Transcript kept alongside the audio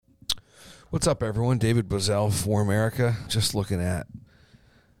What's up, everyone? David Bozell for America. Just looking at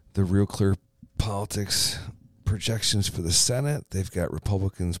the Real Clear Politics projections for the Senate. They've got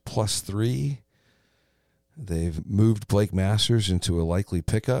Republicans +3. They've moved Blake Masters into a likely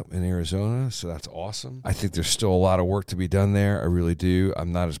pickup in Arizona, so that's awesome. I think there's still a lot of work to be done there. I really do.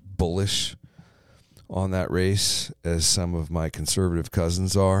 I'm not as bullish on that race as some of my conservative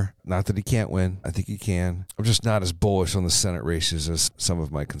cousins are. Not that he can't win. I think he can. I'm just not as bullish on the Senate races as some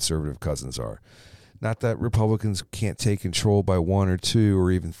of my conservative cousins are. Not that Republicans can't take control by 1 or 2 or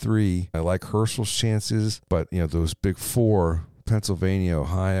even 3. I like Herschel's chances, but those big 4, Pennsylvania,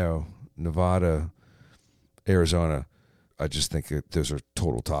 Ohio, Nevada, Arizona, I just think that those are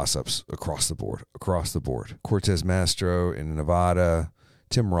total toss-ups across the board. Cortez Masto in Nevada,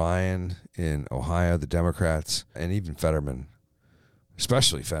 Tim Ryan in Ohio, the Democrats, and even Fetterman,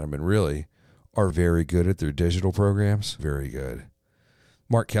 especially Fetterman, really, are very good at their digital programs. Very good.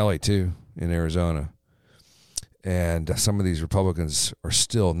 Mark Kelly, too, in Arizona. And some of these Republicans are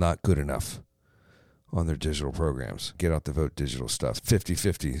still not good enough on their digital programs. Get out the vote digital stuff.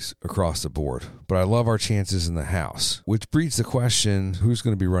 50-50s across the board. But I love our chances in the House, which breeds the question, who's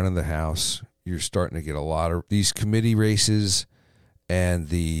going to be running the House? You're starting to get a lot of these committee races and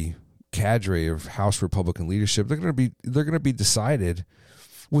the cadre of House Republican leadership. They're going to be decided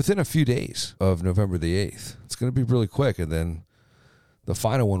within a few days of November the 8th. It's going to be really quick, and then the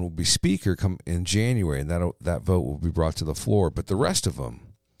final one will be Speaker come in January, and that vote will be brought to the floor. But the rest of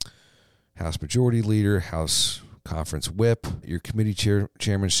them, House Majority Leader, House Conference Whip, your committee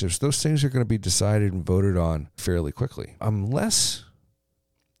chairmanships, those things are going to be decided and voted on fairly quickly. I'm less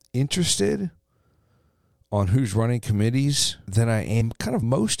interested on who's running committees than I am kind of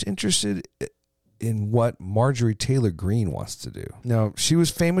most interested in what Marjorie Taylor Greene wants to do. Now, she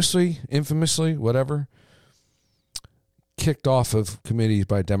was infamously, whatever, kicked off of committees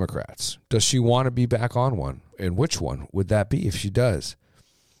by Democrats. Does she want to be back on one? And which one would that be if she does?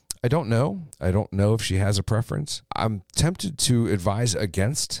 I don't know. I don't know if she has a preference. I'm tempted to advise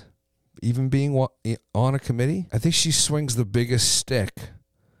against even being on a committee. I think she swings the biggest stick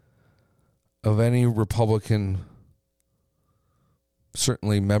of any Republican,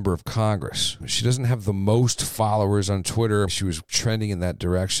 certainly member of Congress. She doesn't have the most followers on Twitter. She was trending in that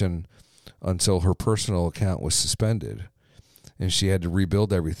direction until her personal account was suspended, and she had to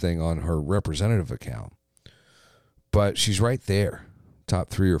rebuild everything on her representative account. But she's right there,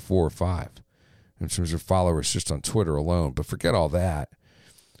 top 3 or 4 or 5, in terms of followers just on Twitter alone. But forget all that.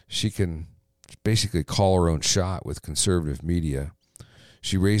 She can basically call her own shot with conservative media.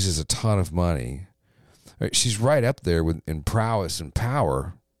 She raises a ton of money. She's right up there in prowess and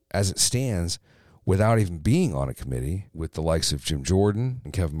power as it stands without even being on a committee with the likes of Jim Jordan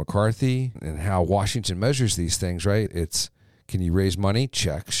and Kevin McCarthy, and how Washington measures these things, right? It's, can you raise money?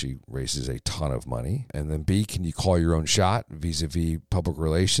 Check. She raises a ton of money. And then B, can you call your own shot vis-a-vis public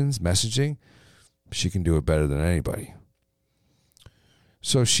relations, messaging? She can do it better than anybody.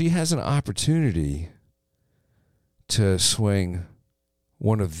 So she has an opportunity to swing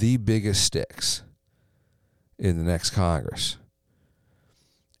one of the biggest sticks in the next Congress.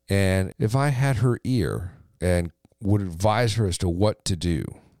 And if I had her ear and would advise her as to what to do,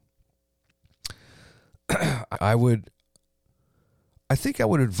 I think I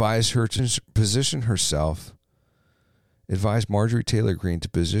would advise her to position herself, advise Marjorie Taylor Greene to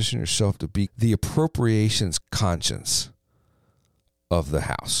position herself to be the appropriations conscience of the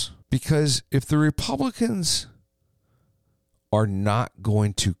House. Because if the Republicans are not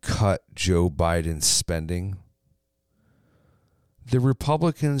going to cut Joe Biden's spending, the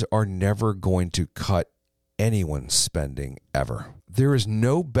Republicans are never going to cut anyone's spending ever. There is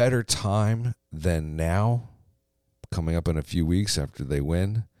no better time than now, coming up in a few weeks after they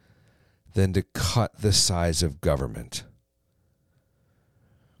win, than to cut the size of government.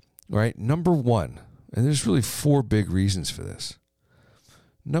 Right? Number one, and there's really 4 big reasons for this.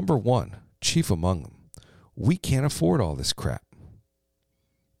 Number one, chief among them, we can't afford all this crap.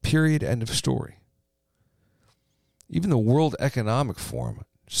 Period. End of story. Even the World Economic Forum,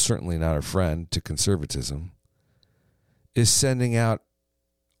 certainly not a friend to conservatism, is sending out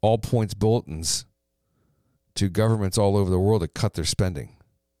all points bulletins to governments all over the world to cut their spending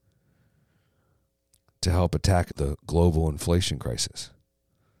to help attack the global inflation crisis.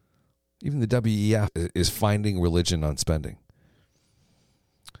 Even the WEF is finding religion on spending.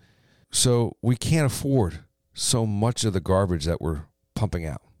 So we can't afford so much of the garbage that we're pumping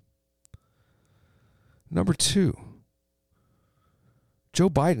out. Number 2, Joe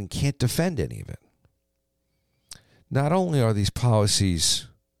Biden can't defend any of it. Not only are these policies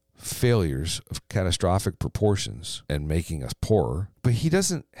failures of catastrophic proportions and making us poorer, but he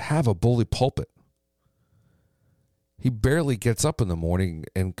doesn't have a bully pulpit. He barely gets up in the morning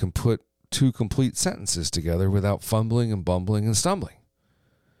and can put two complete sentences together without fumbling and bumbling and stumbling.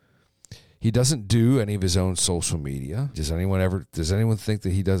 He doesn't do any of his own social media. Does anyone think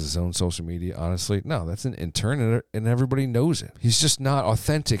that he does his own social media? Honestly, no, that's an intern and everybody knows it. He's just not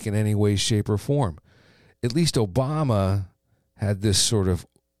authentic in any way, shape, or form. At least Obama had this sort of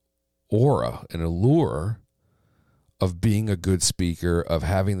aura and allure of being a good speaker, of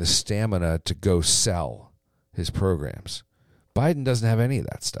having the stamina to go sell his programs. Biden doesn't have any of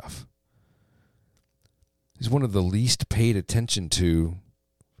that stuff. He's one of the least paid attention to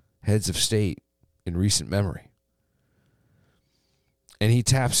heads of state in recent memory. And he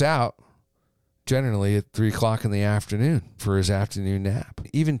taps out generally at 3 o'clock in the afternoon for his afternoon nap.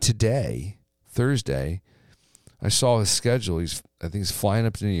 Even today, Thursday, I saw his schedule. I think he's flying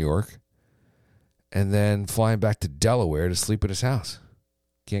up to New York and then flying back to Delaware to sleep at his house.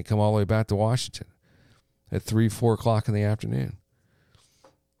 Can't come all the way back to Washington at 3, 4 o'clock in the afternoon.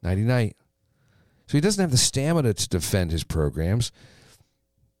 Nighty-night. So he doesn't have the stamina to defend his programs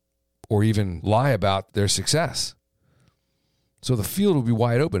or even lie about their success. So the field will be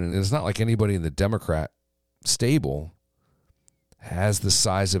wide open, and it's not like anybody in the Democrat stable has the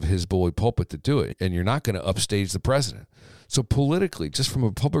size of his bully pulpit to do it, and you're not going to upstage the president. So politically, just from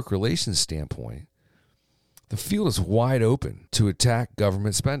a public relations standpoint, the field is wide open to attack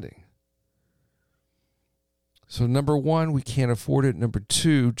government spending. So number one, we can't afford it. Number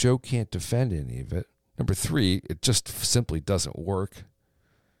two, Joe can't defend any of it. Number three, it just simply doesn't work.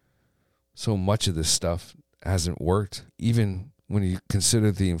 So much of this stuff hasn't worked. Even when you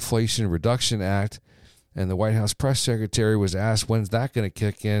consider the Inflation Reduction Act, and the White House press secretary was asked, when's that going to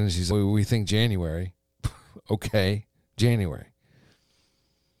kick in? She said, we think January. Okay, January.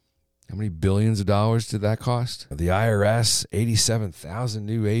 How many billions of dollars did that cost? The IRS, 87,000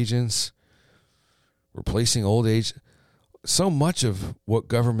 new agents, replacing old agents. So much of what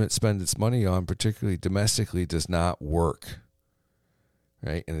government spends its money on, particularly domestically, does not work.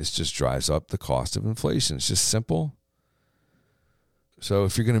 Right? And it just drives up the cost of inflation. It's just simple. So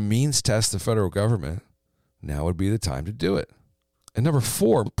if you're going to means test the federal government, now would be the time to do it. And number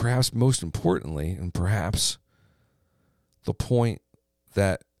four, perhaps most importantly, and perhaps the point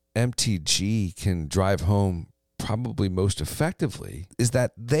that MTG can drive home probably most effectively, is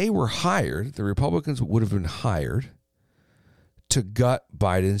that they were hired, the Republicans would have been hired to gut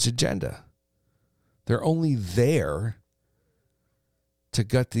Biden's agenda. They're only there to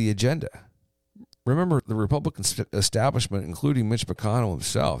gut the agenda. Remember, the Republican establishment, including Mitch McConnell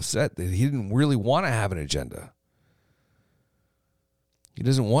himself, said that he didn't really want to have an agenda. He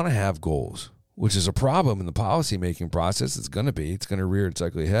doesn't want to have goals, which is a problem in the policymaking process. It's going to rear its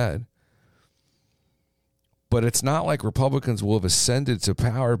ugly head. But it's not like Republicans will have ascended to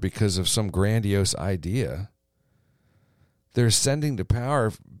power because of some grandiose idea. They're ascending to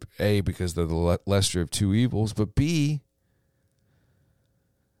power, A, because they're the lesser of two evils, but B,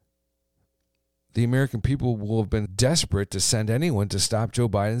 the American people will have been desperate to send anyone to stop Joe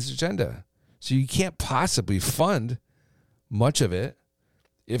Biden's agenda. So you can't possibly fund much of it,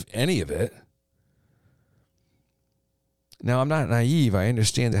 if any of it. Now, I'm not naive. I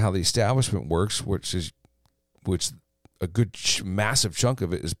understand how the establishment works, which a good massive chunk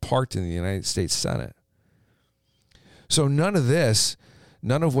of it is parked in the United States Senate. So none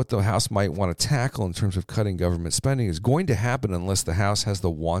of what the House might want to tackle in terms of cutting government spending is going to happen unless the House has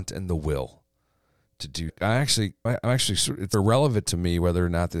the want and the will to do. It's irrelevant to me whether or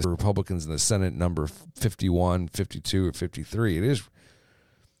not the Republicans in the Senate number 51, 52, or 53.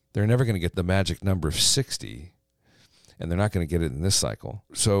 They're never going to get the magic number of 60, and they're not going to get it in this cycle.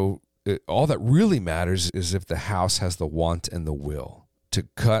 So all that really matters is if the House has the want and the will to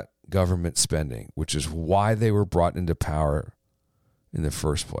cut government spending, which is why they were brought into power in the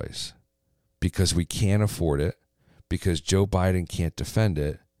first place. Because we can't afford it, because Joe Biden can't defend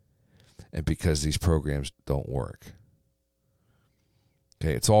it, and because these programs don't work.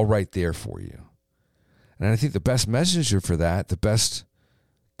 Okay, it's all right there for you. And I think the best messenger for that, the best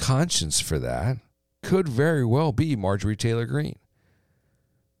conscience for that, could very well be Marjorie Taylor Greene.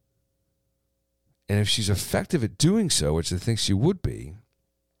 And if she's effective at doing so, which I think she would be,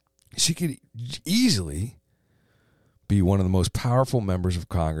 she could easily be one of the most powerful members of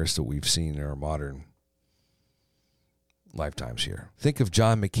Congress that we've seen in our modern lifetimes here. Think of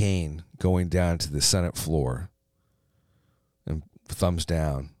John McCain going down to the Senate floor and thumbs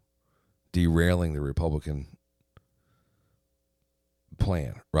down, derailing the Republican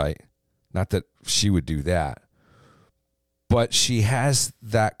plan, right? Not that she would do that, But she has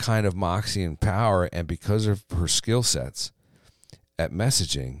that kind of moxie and power, and because of her skill sets at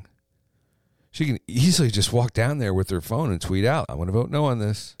messaging, she can easily just walk down there with her phone and tweet out, "I'm going to vote no on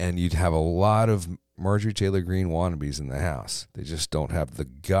this." And you'd have a lot of Marjorie Taylor Greene wannabes in the House. They just don't have the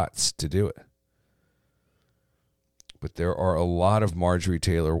guts to do it. But there are a lot of Marjorie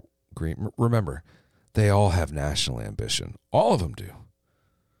Taylor Greene. Remember, they all have national ambition. All of them do.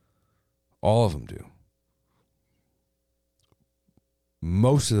 All of them do.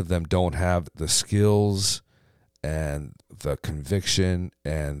 Most of them don't have the skills and the conviction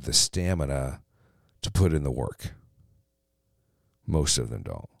and the stamina to put in the work. Most of them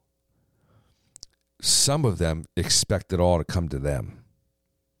don't. Some of them expect it all to come to them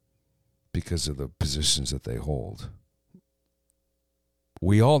because of the positions that they hold.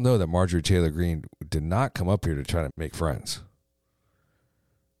 We all know that Marjorie Taylor Greene did not come up here to try to make friends.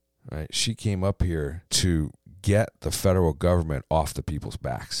 Right? She came up here to get the federal government off the people's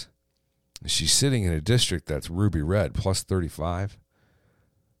backs. She's sitting in a district that's ruby red, plus 35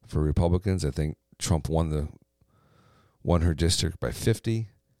 for Republicans. I think Trump won her district by 50.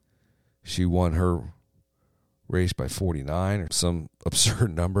 She won her race by 49 or some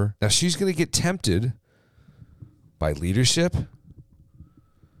absurd number. Now she's going to get tempted by leadership,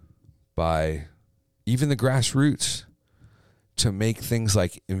 by even the grassroots, to make things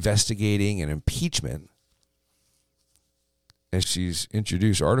like investigating and impeachment. And she's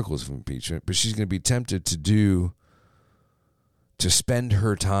introduced articles of impeachment, but she's going to be tempted to spend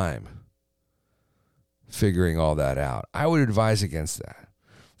her time figuring all that out. I would advise against that.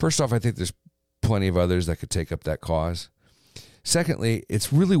 First off, I think there's plenty of others that could take up that cause. Secondly,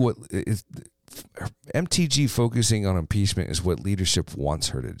 it's really what is MTG focusing on impeachment is what leadership wants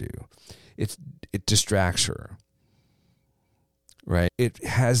her to do. It distracts her, right?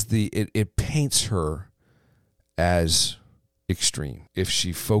 It paints her as extreme if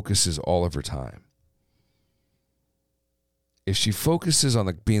she focuses all of her time. If she focuses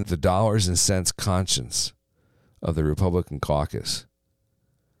on being the dollars and cents conscience of the Republican caucus,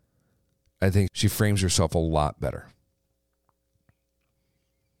 I think she frames herself a lot better.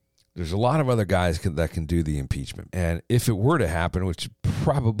 There's a lot of other guys that can do the impeachment. And if it were to happen, which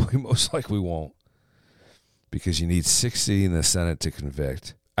probably most likely won't, because you need 60 in the Senate to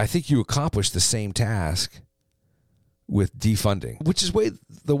convict, I think you accomplish the same task with defunding, which is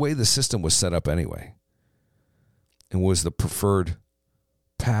the way the system was set up anyway, and was the preferred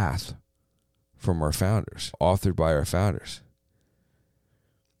path from our founders, authored by our founders.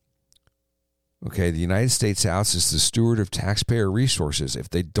 Okay, the United States House is the steward of taxpayer resources. If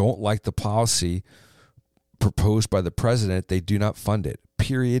they don't like the policy proposed by the president, they do not fund it.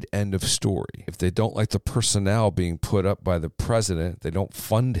 Period. End of story. If they don't like the personnel being put up by the president, they don't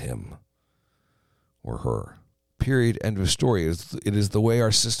fund him or her. Period. End of story. It is the way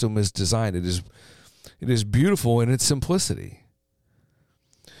our system is designed. It is beautiful in its simplicity.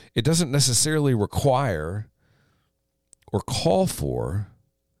 It doesn't necessarily require or call for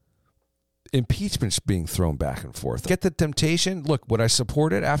impeachments being thrown back and forth. Get the temptation. Look, would I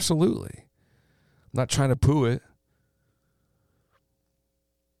support it? Absolutely. I'm not trying to poo it.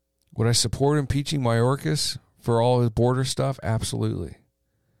 Would I support impeaching Mayorkas for all his border stuff? Absolutely.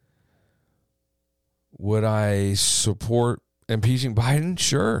 Would I support impeaching Biden?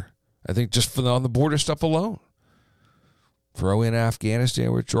 Sure. I think just on the border stuff alone. Throw in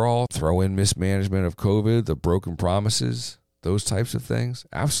Afghanistan withdrawal, throw in mismanagement of COVID, the broken promises, those types of things.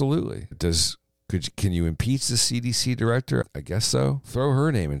 Absolutely. Can you impeach the CDC director? I guess so. Throw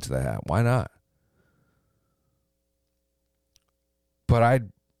her name into the hat. Why not? But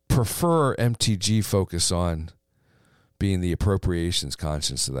I'd prefer MTG focus on being the appropriations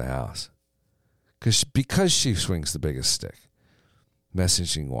conscience of the House. Because she swings the biggest stick,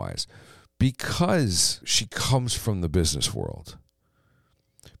 messaging-wise. Because she comes from the business world.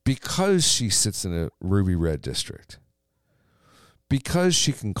 Because she sits in a ruby red district. Because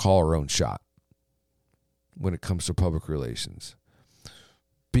she can call her own shot when it comes to public relations.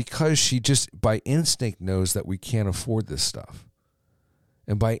 Because she just by instinct knows that we can't afford this stuff.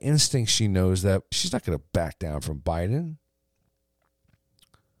 And by instinct she knows that she's not going to back down from Biden.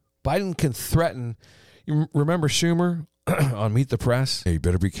 Biden can threaten. You remember Schumer on Meet the Press? Hey, you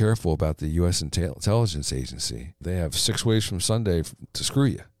better be careful about the U.S. Intelligence Agency. They have 6 ways from Sunday to screw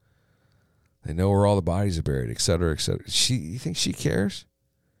you. They know where all the bodies are buried, et cetera, et cetera. You think she cares?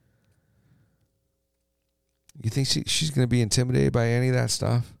 You think she's going to be intimidated by any of that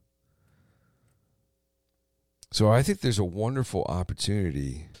stuff? So I think there's a wonderful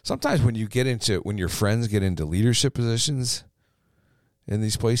opportunity. Sometimes when your friends get into leadership positions, in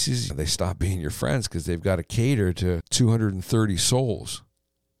these places, they stop being your friends because they've got to cater to 230 souls,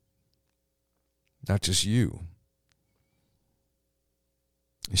 not just you.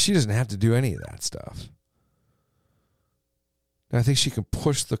 And she doesn't have to do any of that stuff. And I think she can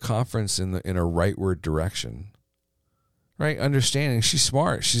push the conference in a rightward direction. Right? Understanding she's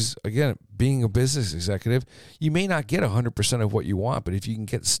smart. She's, again, being a business executive, you may not get 100% of what you want, but if you can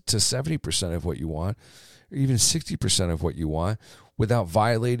get to 70% of what you want, or even 60% of what you want without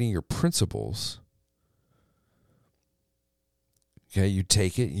violating your principles, okay, you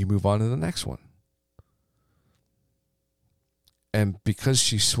take it, you move on to the next one. And because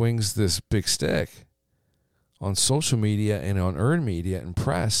she swings this big stick on social media and on earned media and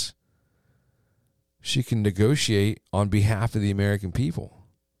press, she can negotiate on behalf of the American people.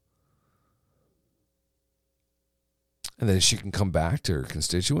 And then she can come back to her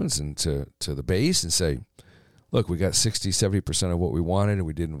constituents and to the base and say, look, we got 60, 70% of what we wanted and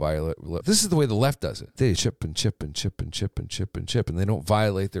we didn't violate. This is the way the left does it. They chip and chip and chip and chip and chip and chip, and they don't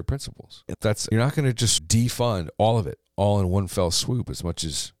violate their principles. You're not going to just defund all of it, all in one fell swoop, as much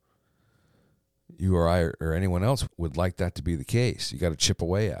as you or I or anyone else would like that to be the case. You got to chip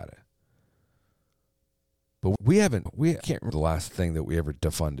away at it. But we can't remember the last thing that we ever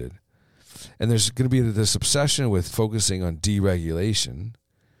defunded. And there's going to be this obsession with focusing on deregulation.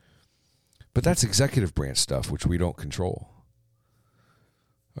 But that's executive branch stuff, which we don't control.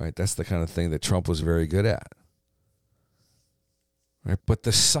 All right? That's the kind of thing that Trump was very good at. Right? But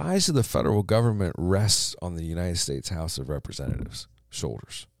the size of the federal government rests on the United States House of Representatives'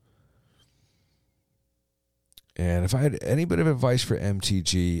 shoulders. And if I had any bit of advice for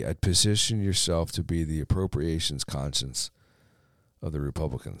MTG, I'd position yourself to be the appropriations conscience of the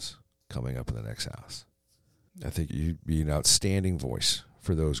Republicans coming up in the next House. I think you'd be an outstanding voice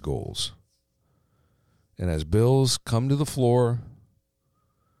for those goals. And as bills come to the floor,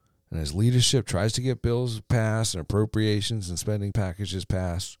 and as leadership tries to get bills passed and appropriations and spending packages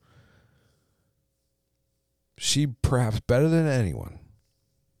passed, she, perhaps better than anyone,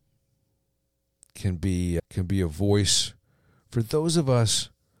 can be a voice for those of us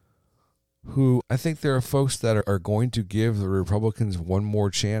who, I think there are folks that are going to give the Republicans one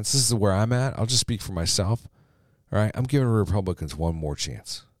more chance. This is where I'm at. I'll just speak for myself. All right, I'm giving the Republicans one more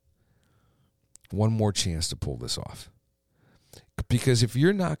chance. One more chance to pull this off. Because if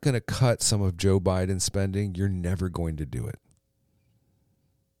you're not going to cut some of Joe Biden's spending, you're never going to do it.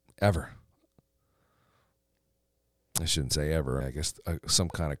 Ever. I shouldn't say ever. I guess some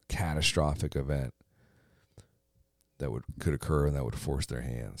kind of catastrophic event that could occur and that would force their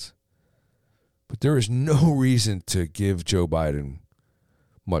hands. But there is no reason to give Joe Biden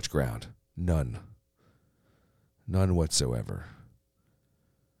much ground. None. None whatsoever.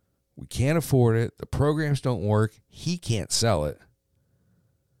 We can't afford it. The programs don't work. He can't sell it.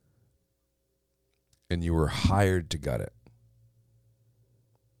 And you were hired to gut it.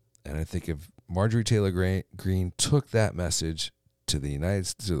 And I think if Marjorie Taylor Greene took that message to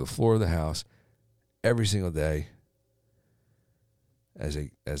the floor of the House every single day as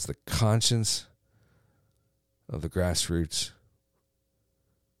the conscience of the grassroots,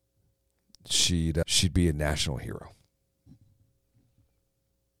 she'd be a national hero.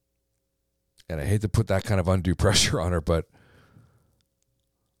 And I hate to put that kind of undue pressure on her, but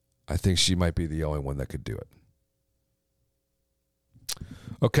I think she might be the only one that could do it.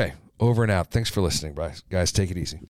 Okay, over and out. Thanks for listening, guys. Take it easy.